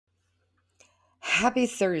Happy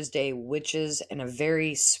Thursday, witches, and a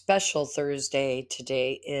very special Thursday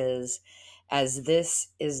today is, as this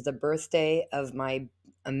is the birthday of my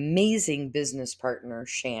amazing business partner,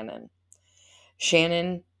 Shannon.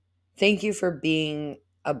 Shannon, thank you for being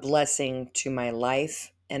a blessing to my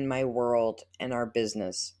life and my world and our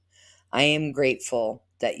business. I am grateful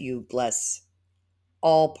that you bless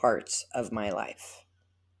all parts of my life.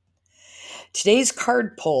 Today's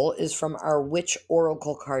card pull is from our Witch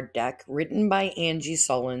Oracle card deck, written by Angie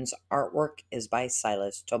Sullins. Artwork is by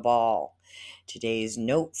Silas Tobal. Today's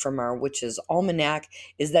note from our Witch's Almanac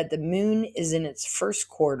is that the moon is in its first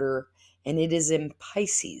quarter and it is in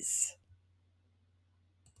Pisces.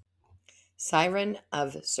 Siren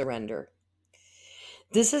of Surrender.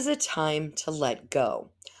 This is a time to let go.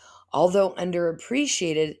 Although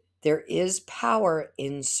underappreciated, there is power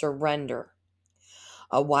in surrender.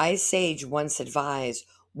 A wise sage once advised,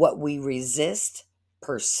 what we resist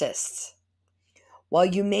persists. While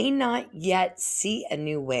you may not yet see a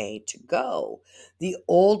new way to go, the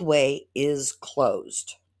old way is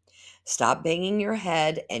closed. Stop banging your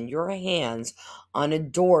head and your hands on a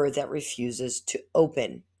door that refuses to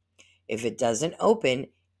open. If it doesn't open,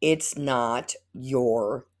 it's not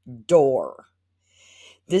your door.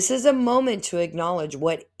 This is a moment to acknowledge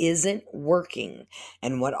what isn't working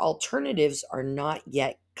and what alternatives are not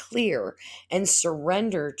yet clear, and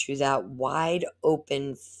surrender to that wide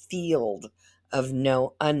open field of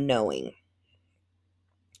unknowing.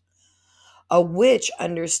 A witch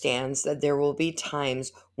understands that there will be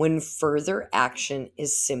times when further action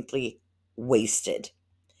is simply wasted.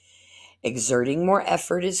 Exerting more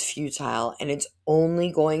effort is futile, and it's only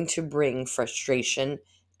going to bring frustration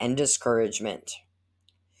and discouragement.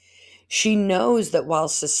 She knows that while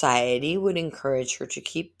society would encourage her to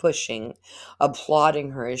keep pushing,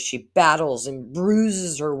 applauding her as she battles and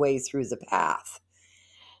bruises her way through the path,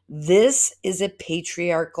 this is a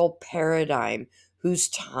patriarchal paradigm whose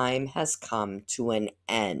time has come to an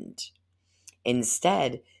end.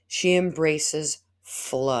 Instead, she embraces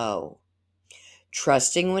flow,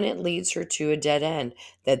 trusting when it leads her to a dead end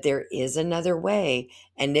that there is another way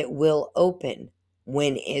and it will open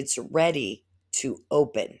when it's ready to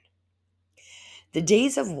open. The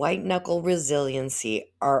days of white-knuckle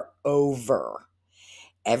resiliency are over.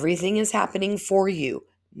 Everything is happening for you,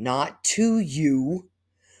 not to you.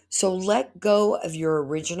 So let go of your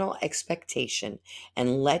original expectation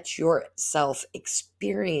and let yourself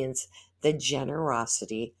experience the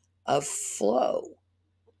generosity of flow.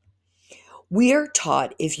 We are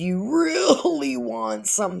taught if you really want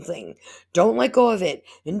something, don't let go of it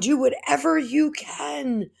and do whatever you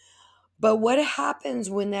can. But what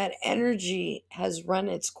happens when that energy has run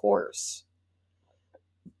its course?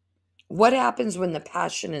 What happens when the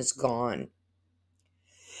passion is gone?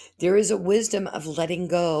 There is a wisdom of letting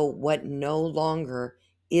go what no longer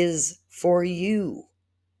is for you.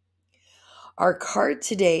 Our card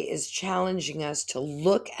today is challenging us to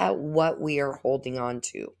look at what we are holding on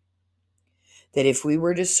to. That if we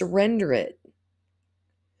were to surrender it,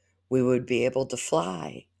 we would be able to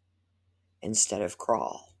fly instead of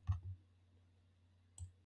crawl.